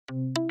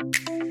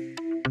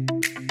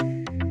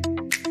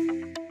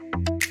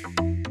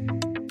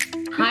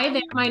Hi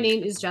there. My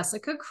name is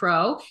Jessica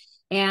Crow,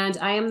 and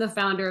I am the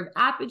founder of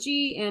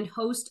Apogee and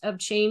host of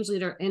Change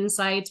Leader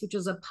Insights, which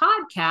is a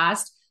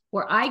podcast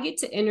where I get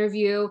to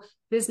interview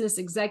business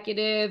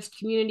executives,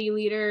 community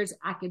leaders,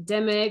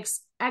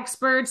 academics,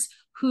 experts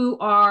who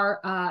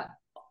are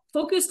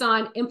focused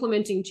on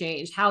implementing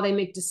change, how they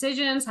make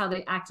decisions, how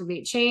they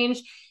activate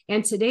change.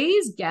 And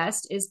today's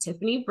guest is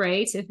Tiffany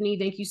Bray. Tiffany,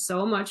 thank you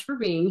so much for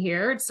being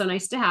here. It's so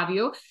nice to have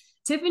you.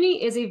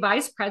 Tiffany is a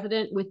vice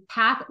president with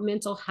Path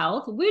Mental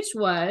Health, which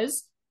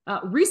was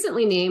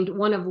recently named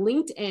one of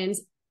LinkedIn's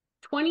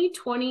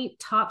 2020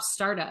 top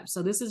startups.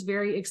 So this is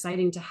very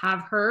exciting to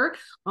have her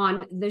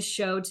on the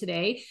show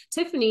today.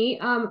 Tiffany,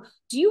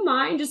 do you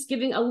mind just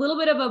giving a little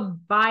bit of a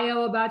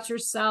bio about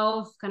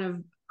yourself, kind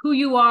of who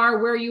you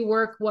are, where you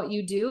work, what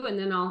you do, and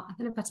then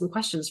I've got some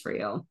questions for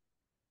you.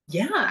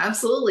 Yeah,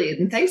 absolutely.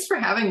 And thanks for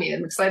having me.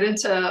 I'm excited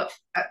to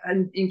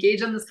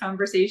engage in this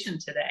conversation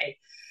today.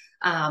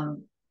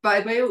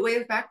 By way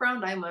of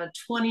background, I'm a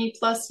 20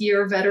 plus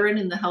year veteran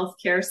in the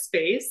healthcare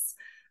space.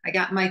 I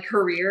got my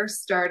career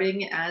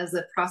starting as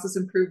a process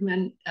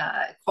improvement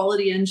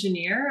quality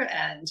engineer.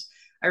 And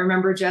I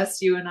remember,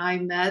 Jess, you and I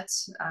met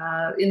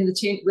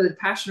with a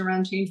passion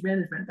around change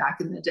management back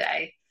in the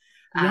day.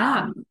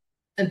 Yeah.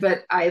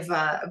 But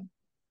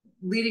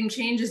leading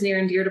change is near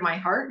and dear to my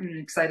heart,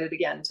 and excited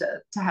again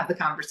to have the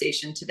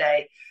conversation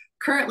today.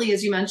 Currently,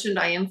 as you mentioned,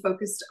 I am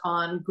focused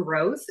on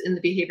growth in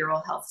the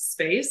behavioral health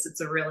space. It's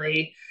a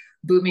really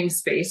booming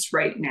space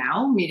right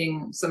now,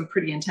 meeting some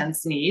pretty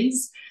intense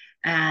needs.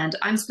 And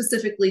I'm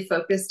specifically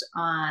focused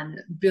on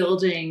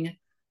building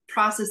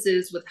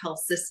processes with health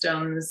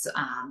systems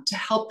to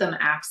help them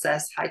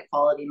access high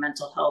quality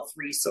mental health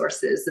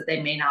resources that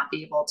they may not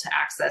be able to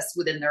access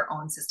within their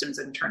own systems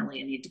internally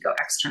and need to go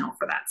external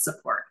for that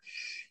support.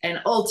 And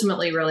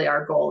ultimately, really,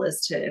 our goal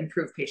is to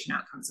improve patient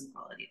outcomes and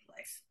quality of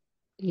life.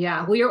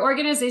 Yeah, well, your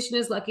organization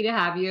is lucky to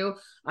have you.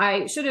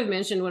 I should have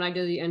mentioned when I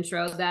did the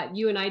intro that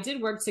you and I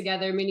did work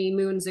together many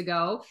moons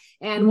ago.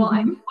 And while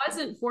I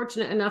wasn't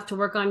fortunate enough to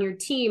work on your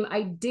team,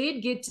 I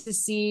did get to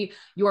see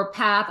your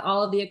path,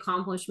 all of the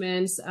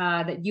accomplishments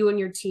that you and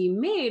your team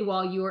made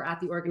while you were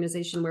at the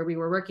organization where we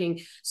were working.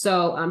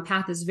 So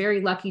Path is very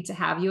lucky to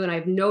have you. And I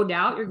have no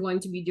doubt you're going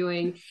to be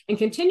doing and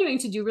continuing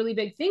to do really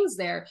big things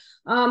there.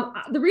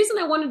 The reason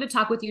I wanted to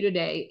talk with you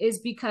today is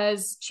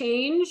because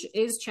change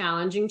is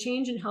challenging.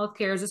 Change in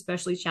healthcare is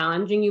especially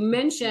challenging. You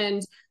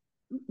mentioned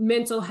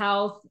mental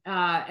health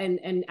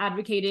and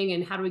advocating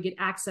and how do we get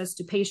access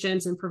to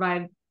patients and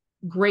provide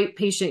great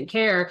patient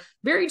care.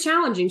 Very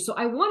challenging. So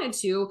I wanted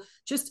to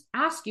just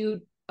ask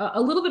you a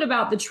little bit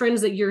about the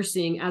trends that you're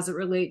seeing as it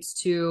relates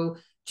to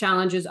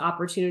challenges,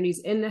 opportunities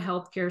in the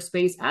healthcare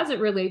space as it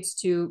relates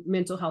to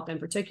mental health in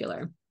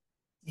particular.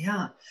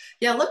 Yeah.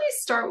 Let me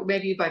start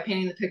maybe by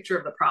painting the picture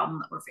of the problem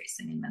that we're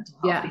facing in mental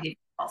health, behavioral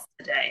health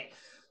today.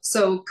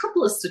 So a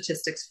couple of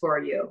statistics for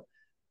you.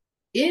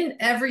 In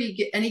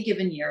any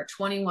given year,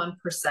 21%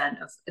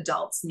 of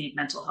adults need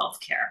mental health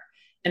care,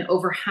 and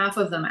over half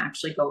of them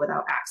actually go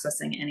without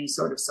accessing any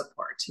sort of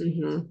support.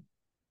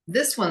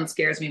 This one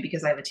scares me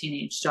because I have a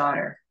teenage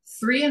daughter.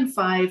 3 in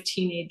 5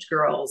 teenage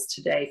girls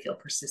today feel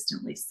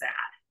persistently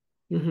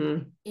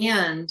sad.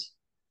 And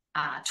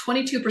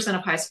 22%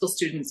 of high school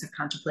students have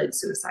contemplated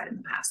suicide in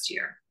the past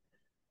year.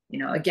 You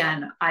know,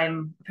 again,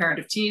 I'm a parent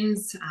of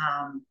teens.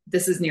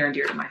 This is near and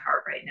dear to my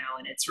heart right now,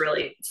 and it's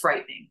really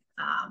frightening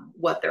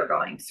what they're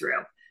going through.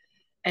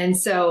 And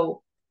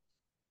so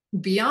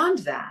beyond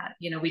that,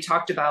 you know, we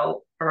talked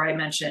about, or I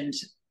mentioned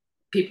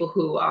people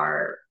who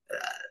are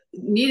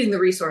needing the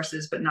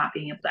resources but not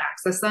being able to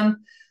access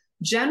them.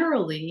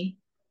 Generally,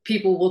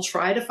 people will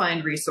try to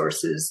find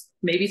resources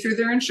maybe through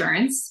their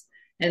insurance.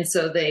 And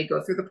so they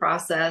go through the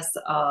process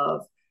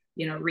of,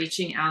 you know,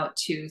 reaching out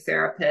to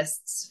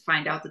therapists,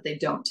 find out that they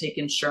don't take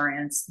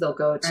insurance. They'll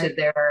go to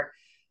their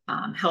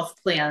health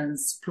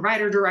plans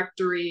provider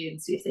directory and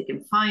see if they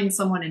can find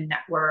someone in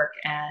network.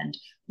 And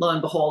lo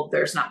and behold,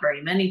 there's not very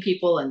many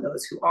people. And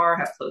those who are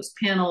have closed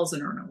panels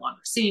and are no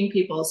longer seeing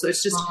people. So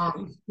it's just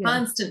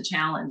constant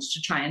challenge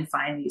to try and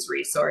find these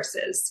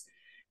resources.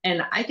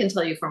 And I can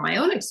tell you from my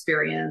own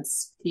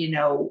experience, you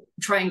know,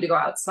 trying to go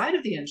outside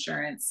of the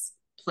insurance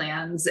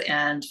plans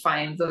and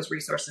find those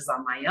resources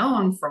on my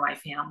own for my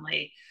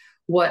family.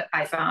 What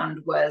I found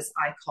was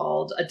I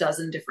called a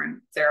dozen different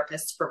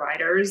therapists,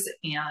 providers,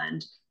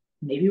 and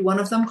maybe one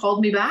of them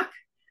called me back.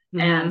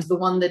 And the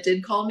one that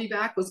did call me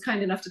back was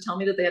kind enough to tell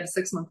me that they had a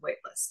 6-month wait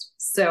list.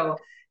 So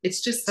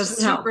it's just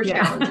super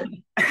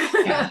challenging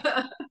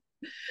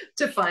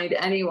to find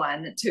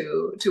anyone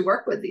to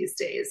work with these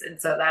days.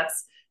 And so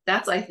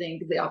that's I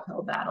think the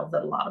uphill battle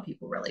that a lot of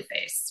people really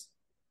face.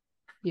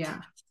 Yeah.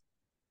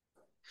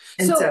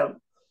 And so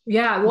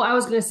yeah, well, I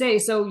was going to say,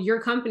 so your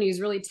company is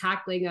really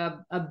tackling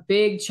a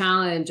big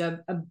challenge,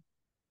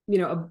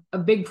 a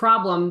big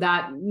problem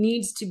that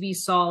needs to be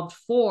solved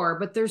for,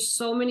 but there's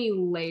so many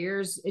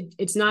layers.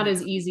 It's not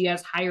as easy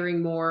as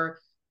hiring more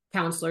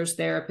counselors,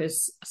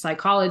 therapists,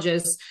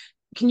 psychologists.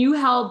 Can you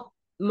help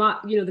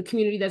the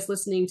community that's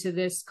listening to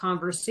this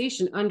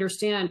conversation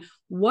understand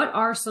what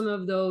are some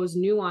of those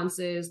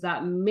nuances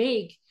that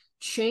make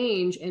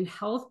change in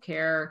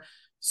healthcare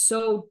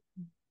so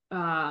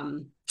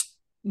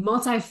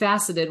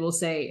multifaceted, we'll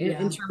say,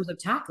 in terms of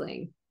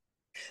tackling.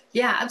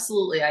 Yeah,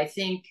 absolutely. I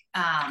think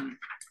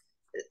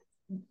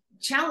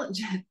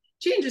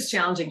change is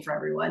challenging for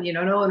everyone.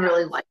 No one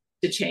really likes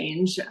to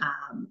change.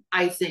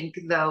 I think,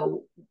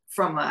 though,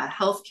 from a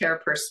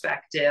healthcare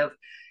perspective,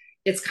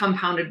 it's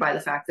compounded by the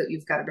fact that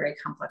you've got a very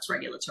complex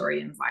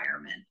regulatory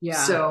environment.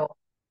 Yeah. So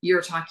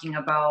you're talking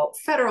about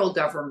federal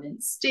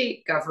government,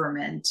 state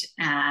government,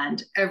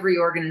 and every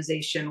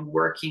organization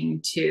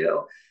working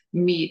to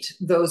meet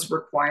those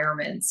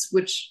requirements,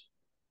 which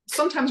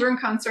sometimes are in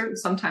concert,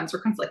 sometimes are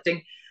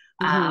conflicting.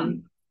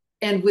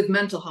 And with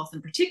mental health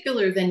in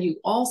particular, then you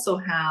also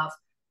have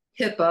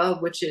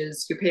HIPAA, which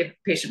is your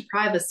patient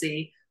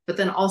privacy, but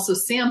then also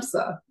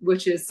SAMHSA,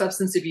 which is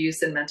Substance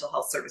Abuse and Mental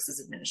Health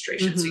Services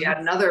Administration. So you add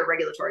another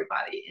regulatory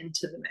body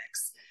into the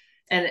mix.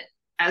 And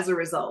as a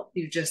result,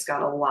 you've just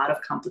got a lot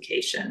of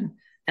complication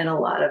and a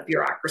lot of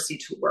bureaucracy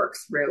to work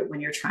through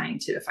when you're trying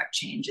to affect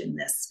change in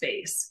this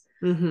space.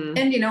 And,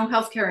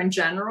 healthcare in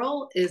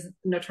general is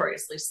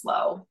notoriously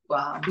slow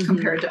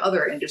compared to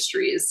other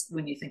industries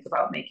when you think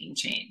about making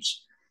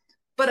change.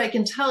 But I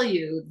can tell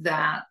you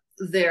that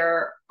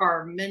there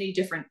are many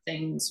different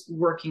things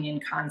working in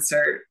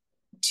concert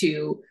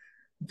to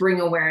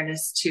bring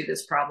awareness to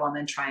this problem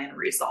and try and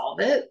resolve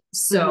it.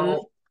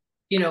 So,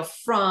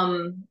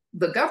 from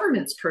the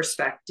government's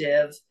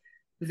perspective,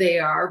 they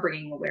are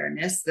bringing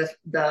awareness.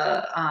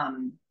 The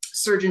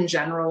Surgeon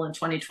General in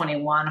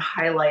 2021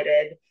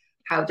 highlighted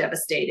how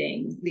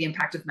devastating the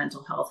impact of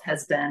mental health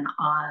has been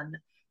on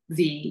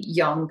the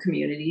young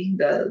community,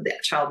 the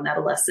child and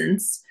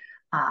adolescents.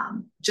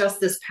 Just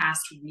this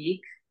past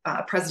week,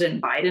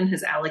 President Biden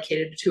has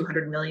allocated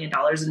 $200 million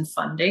in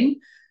funding,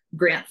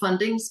 grant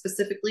funding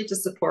specifically to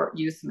support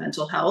youth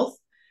mental health.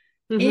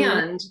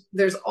 And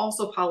there's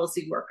also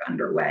policy work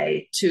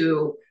underway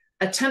to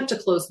attempt to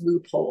close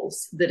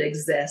loopholes that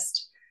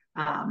exist,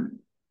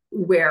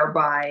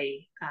 whereby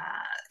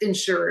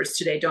insurers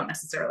today don't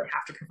necessarily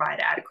have to provide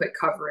adequate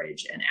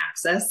coverage and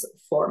access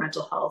for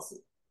mental health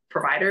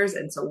providers.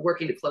 And so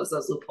working to close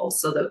those loopholes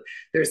so that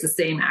there's the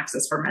same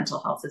access for mental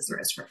health as there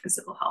is for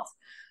physical health.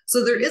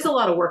 So there is a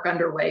lot of work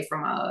underway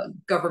from a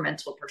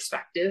governmental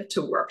perspective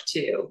to work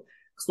to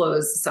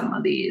close some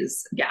of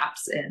these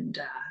gaps and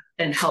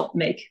help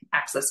make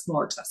access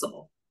more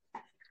accessible.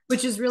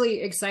 Which is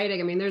really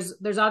exciting. I mean,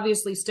 there's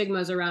obviously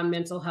stigmas around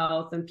mental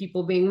health and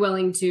people being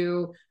willing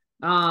to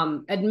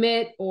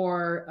admit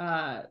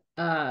or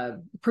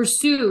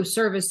pursue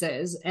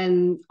services,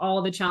 and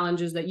all the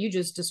challenges that you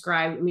just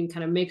described, I mean,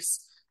 kind of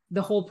makes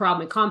the whole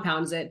problem, it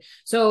compounds it.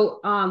 So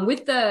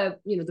with the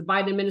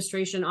Biden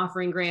administration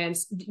offering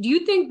grants, do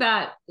you think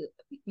that,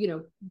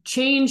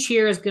 change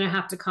here is going to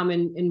have to come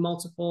in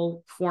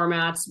multiple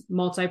formats,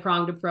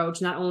 multi-pronged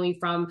approach, not only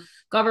from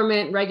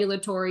government,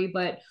 regulatory,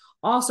 but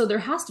also there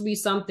has to be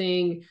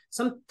something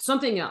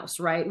else,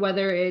 right?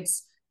 Whether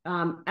it's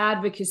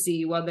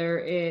advocacy, whether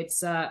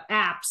it's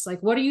apps,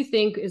 like what do you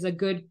think is a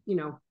good,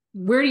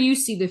 where do you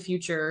see the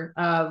future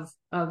of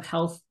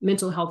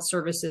mental health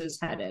services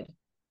headed?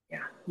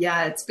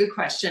 Yeah, it's a good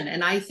question.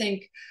 And I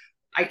think,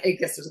 I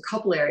guess there's a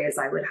couple areas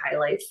I would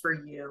highlight for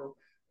you.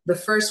 The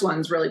first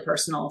one's really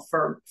personal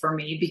for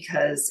me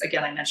because,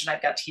 again, I mentioned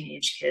I've got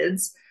teenage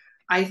kids.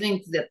 I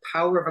think the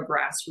power of a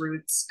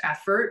grassroots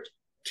effort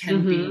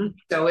can be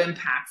so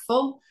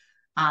impactful.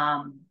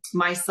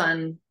 My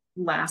son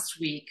last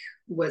week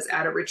was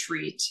at a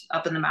retreat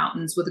up in the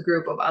mountains with a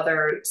group of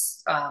other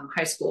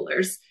high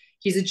schoolers.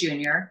 He's a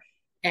junior,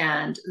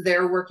 and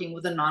they're working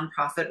with a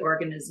nonprofit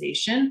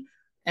organization,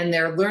 and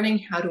they're learning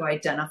how to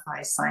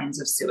identify signs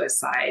of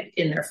suicide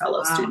in their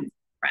fellow student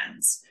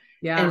friends.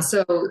 Yeah. And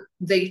so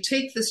they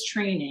take this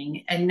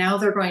training, and now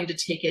they're going to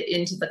take it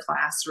into the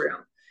classroom.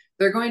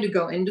 They're going to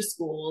go into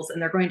schools, and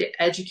they're going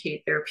to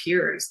educate their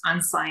peers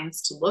on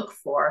signs to look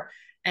for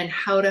and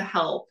how to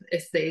help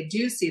if they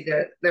do see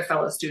their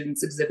fellow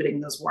students exhibiting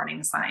those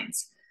warning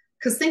signs.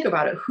 Because think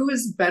about it, who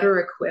is better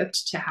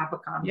equipped to have a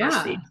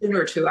conversation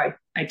or to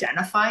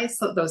identify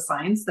those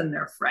signs than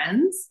their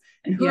friends?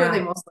 And who are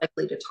they most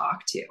likely to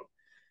talk to?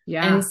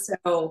 Yeah. And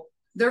so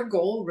their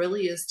goal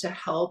really is to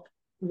help,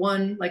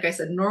 one, like I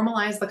said,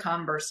 normalize the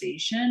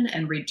conversation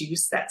and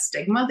reduce that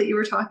stigma that you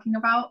were talking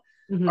about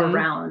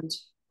around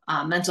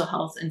mental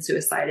health and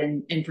suicide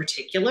in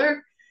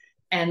particular.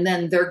 And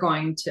then they're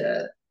going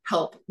to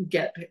help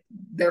get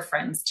their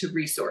friends to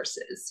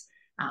resources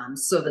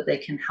so that they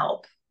can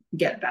help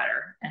get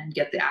better and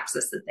get the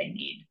access that they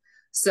need.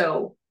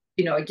 So,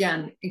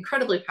 again,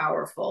 incredibly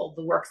powerful,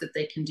 the work that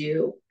they can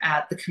do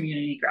at the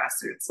community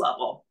grassroots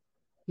level.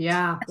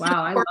 Yeah.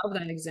 Wow. I love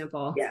that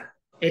example. Yeah.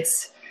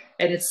 It's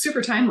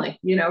super timely,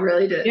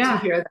 really to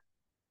hear that.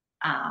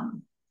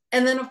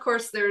 And then of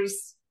course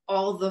there's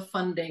all the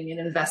funding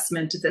and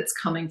investment that's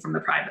coming from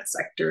the private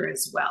sector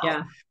as well.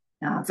 Yeah.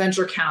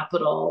 venture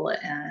capital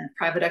and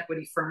private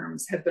equity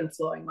firms have been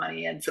flowing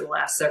money in for the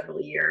last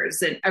several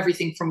years, and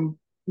everything from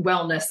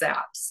wellness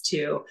apps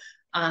to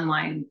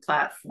online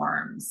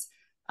platforms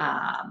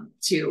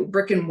to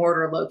brick and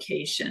mortar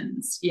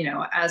locations.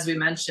 As we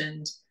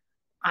mentioned,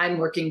 I'm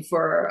working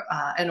for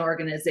an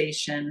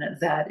organization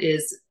that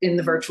is in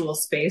the virtual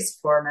space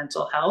for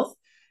mental health.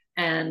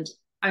 And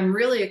I'm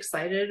really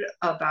excited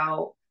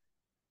about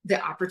the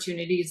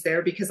opportunities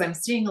there because I'm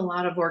seeing a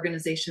lot of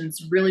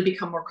organizations really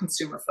become more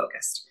consumer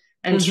focused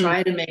and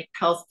try to make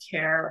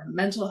healthcare,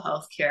 mental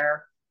health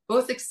care,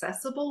 both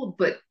accessible,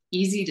 but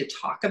easy to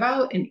talk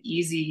about and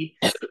easy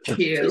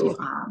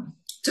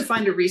to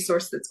find a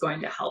resource that's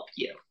going to help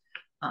you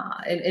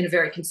in a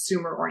very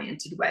consumer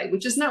oriented way,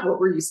 which is not what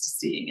we're used to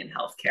seeing in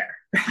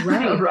healthcare.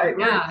 Right. Right.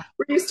 Yeah.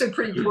 We're used to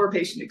pretty poor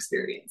patient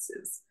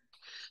experiences.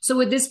 So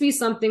would this be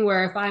something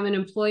where if I'm an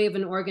employee of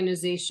an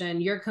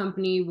organization, your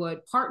company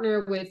would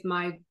partner with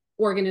my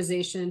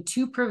organization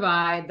to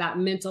provide that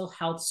mental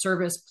health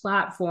service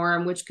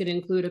platform, which could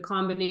include a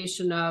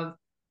combination of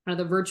kind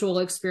of the virtual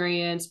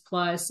experience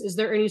plus, is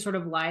there any sort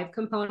of live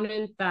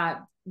component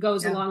that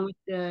goes along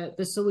with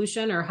the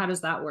solution, or how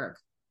does that work?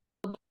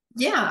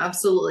 Yeah,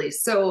 absolutely.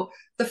 So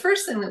the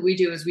first thing that we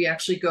do is we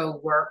actually go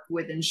work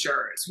with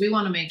insurers. We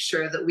want to make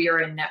sure that we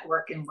are in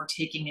network and we're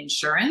taking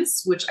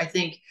insurance, which I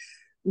think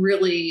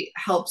really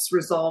helps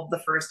resolve the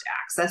first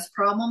access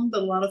problem that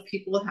a lot of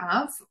people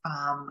have,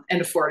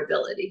 and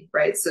affordability,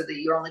 right? So that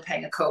you're only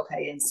paying a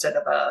copay instead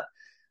of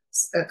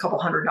a couple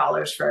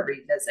 $100s for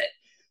every visit.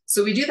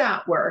 So we do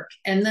that work.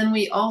 And then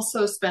we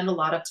also spend a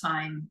lot of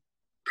time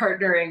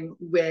partnering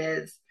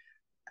with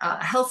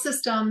health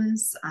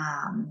systems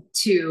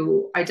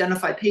to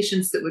identify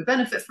patients that would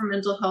benefit from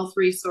mental health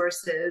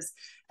resources,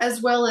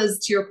 as well as,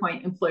 to your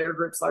point, employer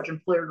groups. Large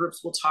employer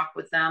groups will talk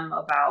with them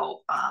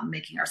about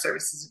making our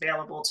services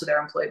available to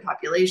their employee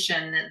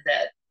population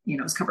that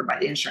is covered by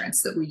the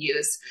insurance that we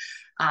use.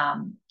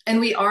 And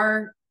we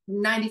are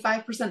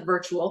 95%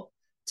 virtual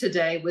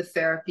today with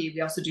therapy.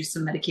 We also do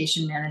some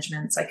medication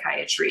management,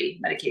 psychiatry,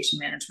 medication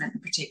management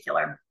in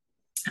particular.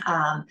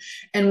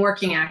 And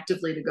working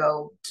actively to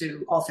go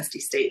to all 50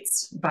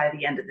 states by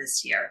the end of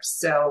this year.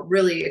 So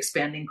really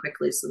expanding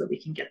quickly so that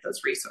we can get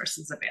those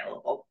resources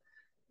available.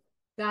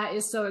 That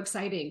is so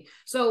exciting.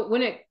 So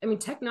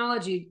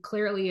technology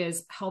clearly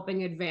is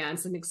helping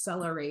advance and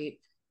accelerate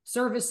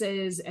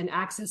services and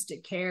access to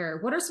care.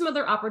 What are some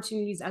other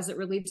opportunities as it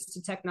relates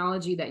to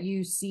technology that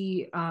you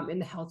see in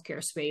the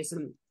healthcare space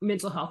and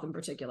mental health in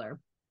particular?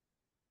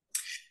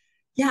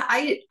 Yeah,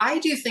 I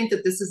do think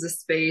that this is a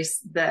space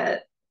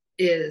that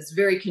is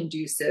very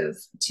conducive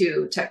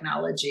to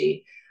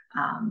technology.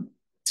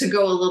 To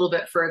go a little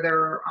bit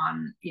further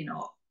on,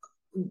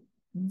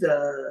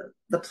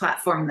 the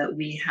platform that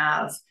we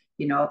have,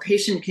 a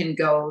patient can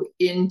go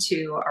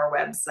into our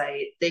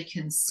website, they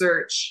can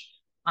search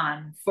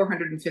on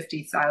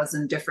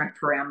 450,000 different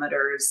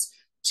parameters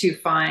to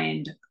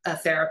find a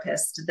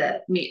therapist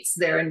that meets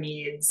their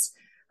needs,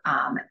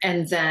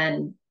 and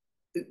then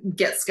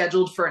get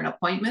scheduled for an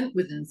appointment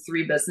within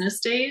 3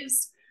 business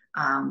days.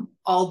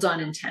 All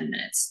done in 10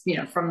 minutes,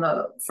 from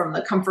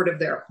the comfort of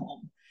their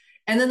home.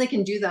 And then they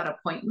can do that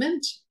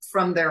appointment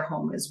from their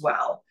home as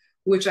well,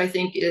 which I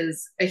think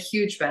is a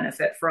huge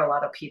benefit for a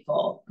lot of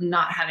people,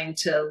 not having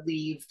to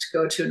leave to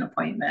go to an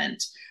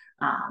appointment,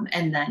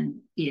 and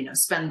then,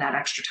 spend that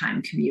extra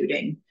time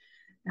commuting.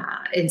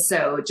 And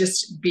so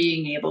just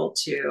being able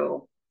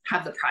to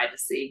have the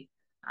privacy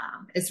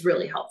is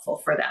really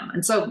helpful for them.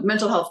 And so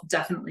mental health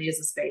definitely is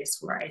a space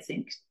where I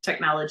think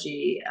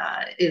technology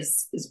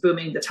is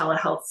booming. The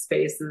telehealth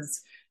space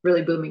is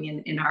really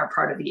booming in our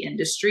part of the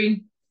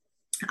industry.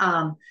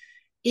 And,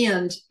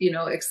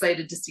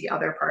 excited to see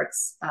other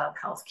parts of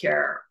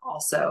healthcare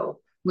also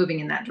moving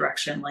in that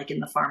direction, like in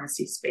the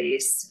pharmacy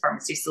space,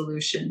 pharmacy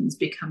solutions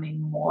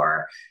becoming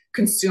more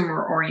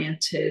consumer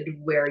oriented,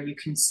 where you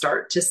can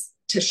start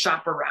to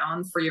shop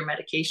around for your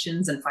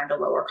medications and find a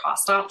lower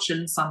cost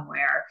option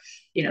somewhere.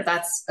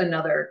 That's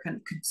another kind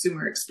of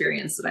consumer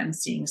experience that I'm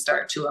seeing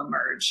start to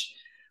emerge.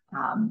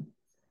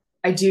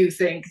 I do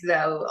think,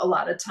 though, a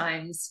lot of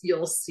times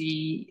you'll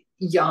see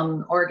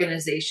young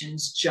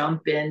organizations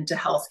jump into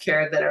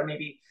healthcare that are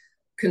maybe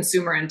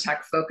consumer and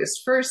tech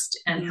focused first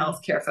and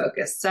healthcare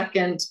focused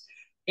second.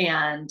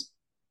 And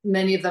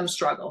many of them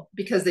struggle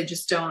because they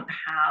just don't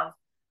have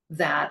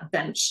that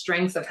bench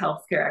strength of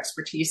healthcare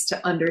expertise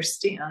to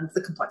understand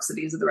the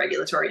complexities of the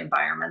regulatory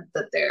environment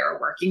that they're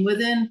working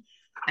within.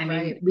 I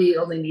mean, we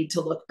only need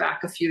to look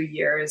back a few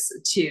years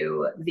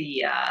to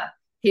the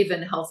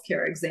Haven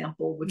Healthcare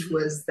example, which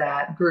was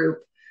that group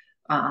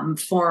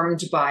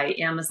formed by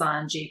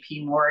Amazon,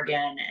 JP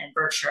Morgan, and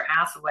Berkshire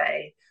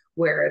Hathaway,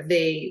 where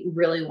they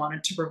really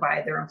wanted to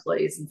provide their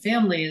employees and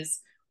families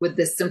with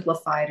this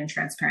simplified and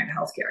transparent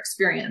healthcare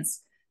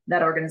experience.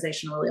 That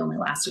organization really only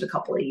lasted a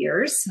couple of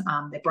years.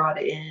 They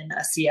brought in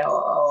a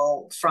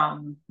COO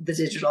from the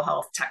digital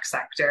health tech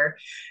sector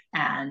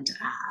and,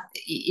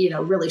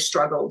 really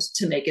struggled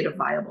to make it a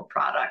viable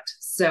product.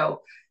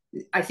 So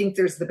I think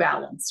there's the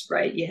balance,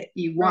 right?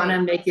 You want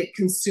to make it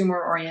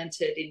consumer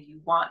oriented, and you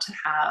want to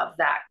have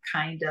that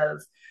kind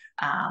of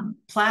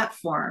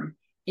platform,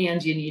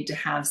 and you need to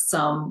have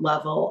some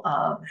level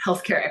of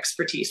healthcare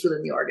expertise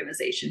within the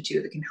organization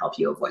too that can help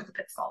you avoid the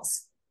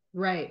pitfalls.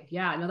 Right.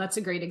 Yeah. No, that's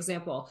a great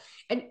example.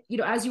 And, you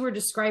know, as you were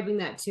describing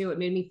that too, it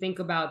made me think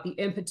about the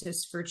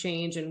impetus for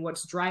change and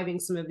what's driving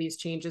some of these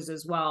changes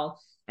as well.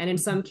 And in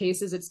some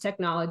cases, it's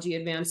technology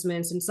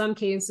advancements. In some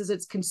cases,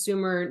 it's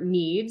consumer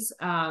needs.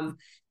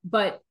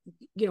 But,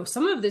 you know,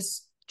 some of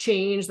this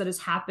change that has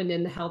happened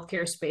in the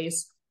healthcare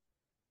space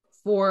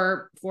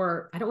for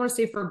I don't want to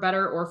say for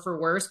better or for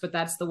worse, but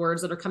that's the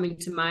words that are coming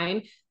to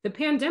mind. The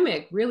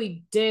pandemic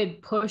really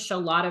did push a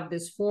lot of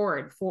this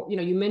forward. For, you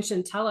know, you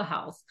mentioned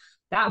telehealth.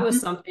 That was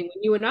something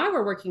when you and I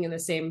were working in the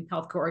same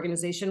healthcare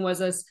organization, was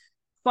as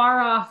far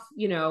off,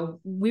 you know,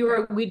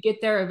 we'd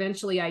get there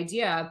eventually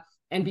idea.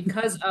 And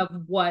because of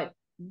what,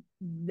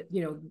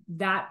 you know,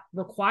 that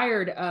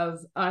required of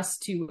us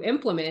to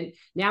implement,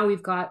 now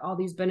we've got all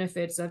these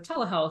benefits of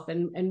telehealth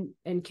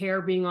and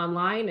care being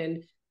online.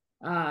 And,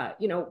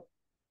 you know,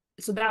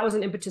 so that was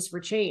an impetus for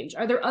change.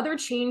 Are there other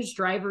change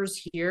drivers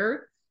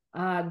here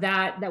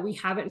that we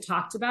haven't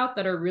talked about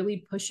that are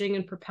really pushing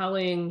and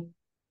propelling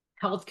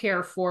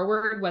healthcare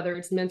forward, whether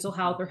it's mental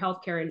health or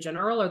healthcare in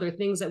general? Are there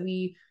things that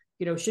we,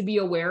 you know, should be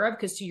aware of?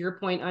 Because to your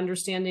point,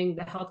 understanding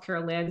the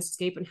healthcare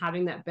landscape and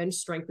having that bench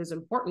strength is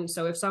important.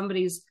 So if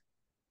somebody's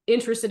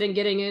interested in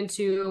getting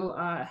into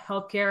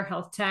healthcare,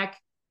 health tech,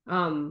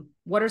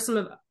 what are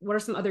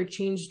some other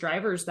change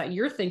drivers that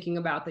you're thinking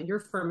about, that your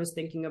firm is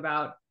thinking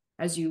about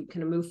as you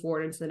kind of move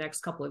forward into the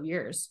next couple of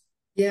years?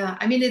 Yeah,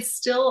 I mean, it's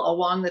still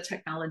along the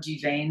technology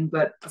vein,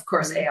 but of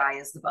course, AI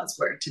is the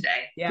buzzword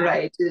today,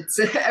 right? It's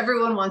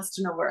everyone wants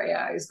to know where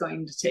AI is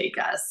going to take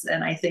us.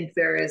 And I think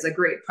there is a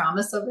great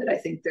promise of it. I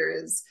think there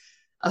is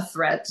a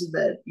threat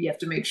that you have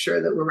to make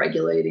sure that we're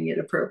regulating it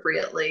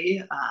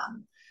appropriately.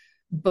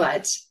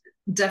 But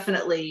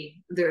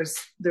definitely there's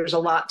a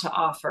lot to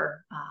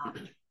offer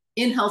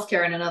in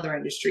healthcare and in other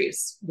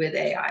industries with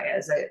AI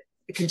as it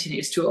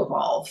continues to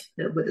evolve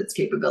with its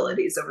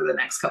capabilities over the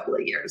next couple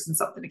of years, and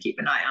something to keep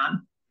an eye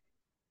on.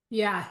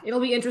 Yeah, it'll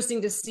be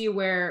interesting to see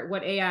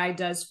what AI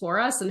does for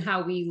us and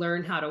how we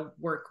learn how to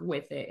work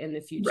with it in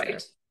the future.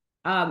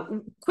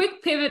 Right.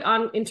 Quick pivot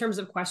in terms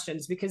of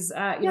questions, because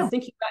you know,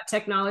 thinking about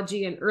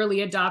technology and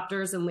early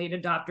adopters and late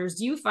adopters,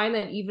 do you find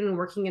that even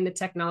working in the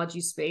technology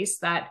space,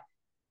 that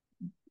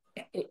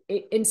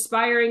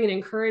inspiring and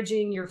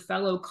encouraging your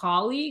fellow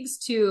colleagues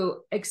to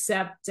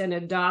accept and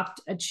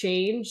adopt a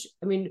change?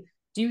 I mean,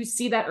 do you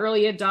see that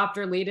early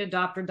adopter, late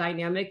adopter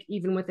dynamic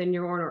even within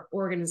your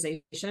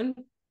organization?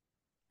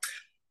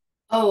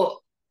 Oh,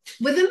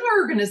 within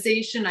our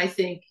organization, I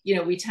think, you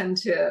know, we tend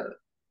to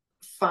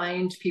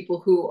find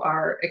people who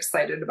are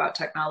excited about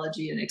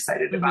technology and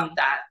excited about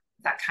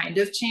that kind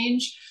of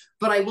change.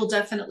 But I will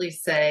definitely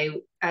say,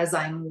 as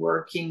I'm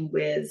working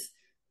with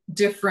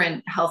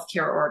different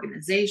healthcare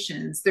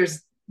organizations,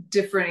 there's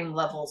differing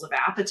levels of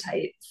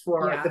appetite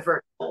for the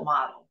virtual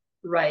model,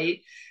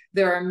 right?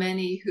 There are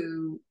many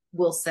who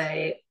will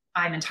say,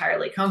 I'm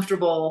entirely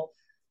comfortable.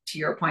 To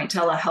your point,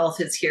 telehealth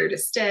is here to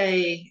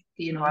stay.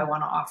 You know, I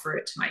want to offer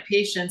it to my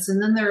patients.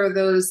 And then there are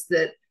those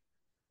that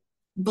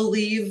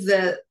believe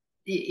that,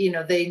 you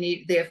know,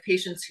 they have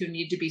patients who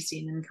need to be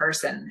seen in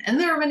person. And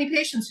there are many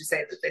patients who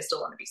say that they still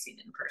want to be seen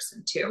in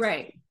person too.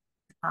 Right.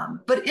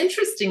 But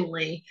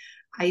interestingly,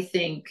 I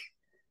think,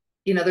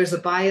 you know, there's a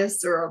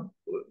bias or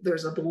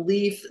there's a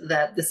belief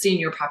that the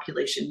senior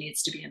population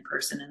needs to be in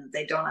person and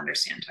they don't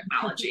understand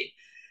technology.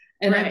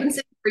 And I've been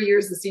saying for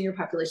years, the senior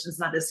population is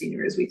not as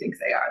senior as we think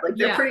they are. Like,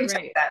 they're pretty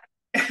tech.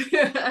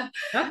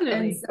 Definitely.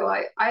 And so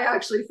I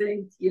actually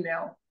think, you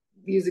know,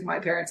 using my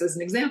parents as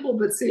an example,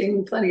 but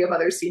seeing plenty of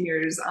other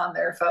seniors on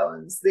their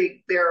phones,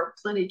 they're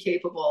plenty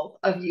capable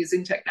of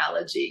using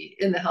technology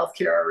in the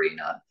healthcare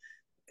arena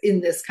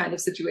in this kind of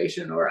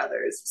situation or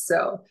others.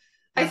 So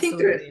I think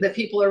that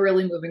people are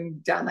really moving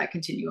down that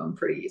continuum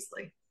pretty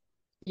easily.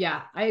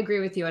 Yeah, I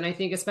agree with you. And I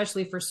think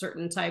especially for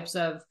certain types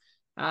of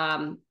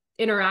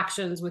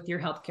interactions with your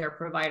healthcare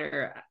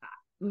provider,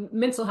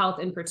 mental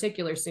health in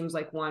particular seems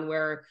like one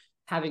where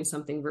having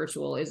something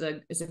virtual is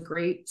a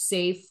great,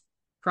 safe,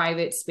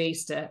 private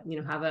space to, you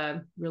know, have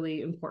a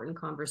really important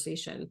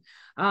conversation.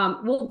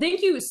 Well,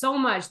 thank you so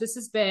much. This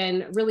has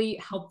been really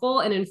helpful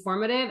and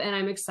informative, and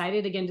I'm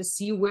excited again to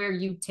see where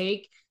you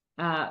take,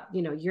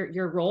 you know,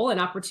 your role and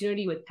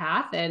opportunity with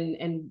Path,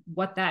 and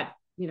what that,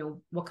 you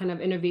know, what kind of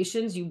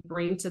innovations you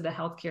bring to the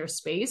healthcare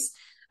space.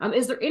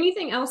 Is there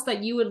anything else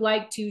that you would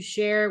like to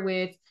share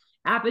with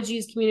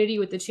Apogee's community,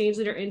 with the Change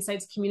Leader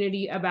Insights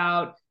community,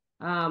 about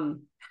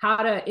how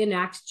to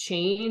enact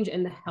change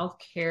in the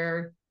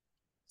healthcare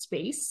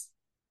space?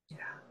 Yeah.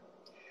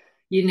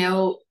 You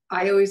know,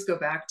 I always go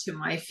back to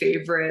my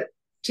favorite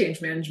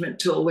change management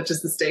tool, which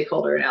is the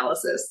stakeholder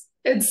analysis.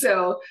 And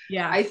so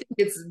I think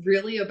it's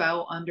really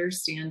about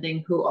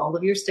understanding who all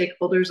of your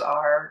stakeholders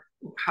are,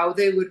 how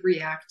they would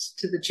react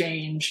to the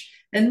change,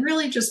 and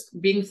really just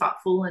being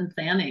thoughtful and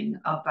planning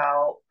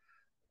about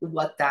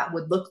what that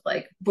would look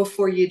like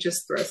before you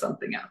just throw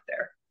something out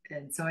there.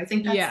 And so I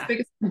think that's the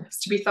biggest thing, is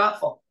to be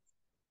thoughtful.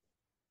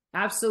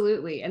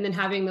 Absolutely. And then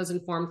having those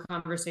informed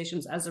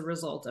conversations as a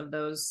result of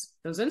those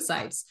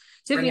insights.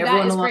 Tiffany,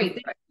 that is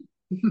great.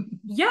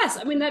 Yes.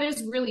 I mean, that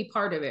is really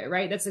part of it,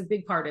 right? That's a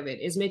big part of it,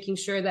 is making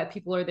sure that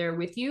people are there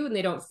with you and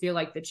they don't feel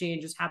like the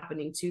change is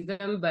happening to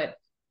them, but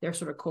they're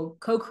sort of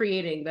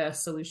co-creating the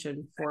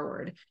solution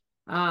forward.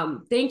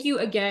 Thank you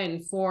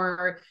again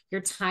for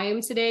your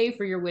time today,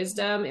 for your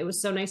wisdom. It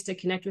was so nice to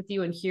connect with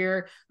you and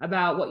hear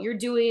about what you're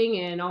doing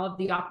and all of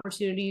the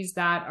opportunities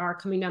that are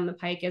coming down the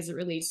pike as it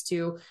relates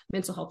to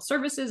mental health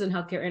services and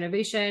healthcare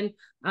innovation.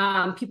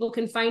 People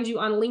can find you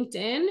on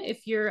LinkedIn.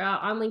 If you're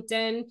on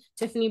LinkedIn,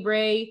 Tiffany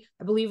Bray,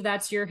 I believe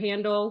that's your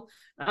handle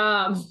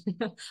on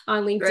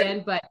LinkedIn.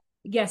 Great. But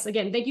yes,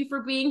 again, thank you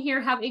for being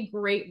here. Have a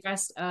great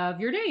rest of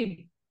your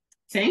day.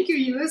 Thank you.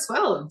 You as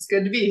well. It's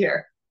good to be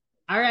here.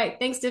 All right.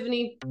 Thanks,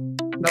 Tiffany.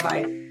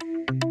 Bye-bye.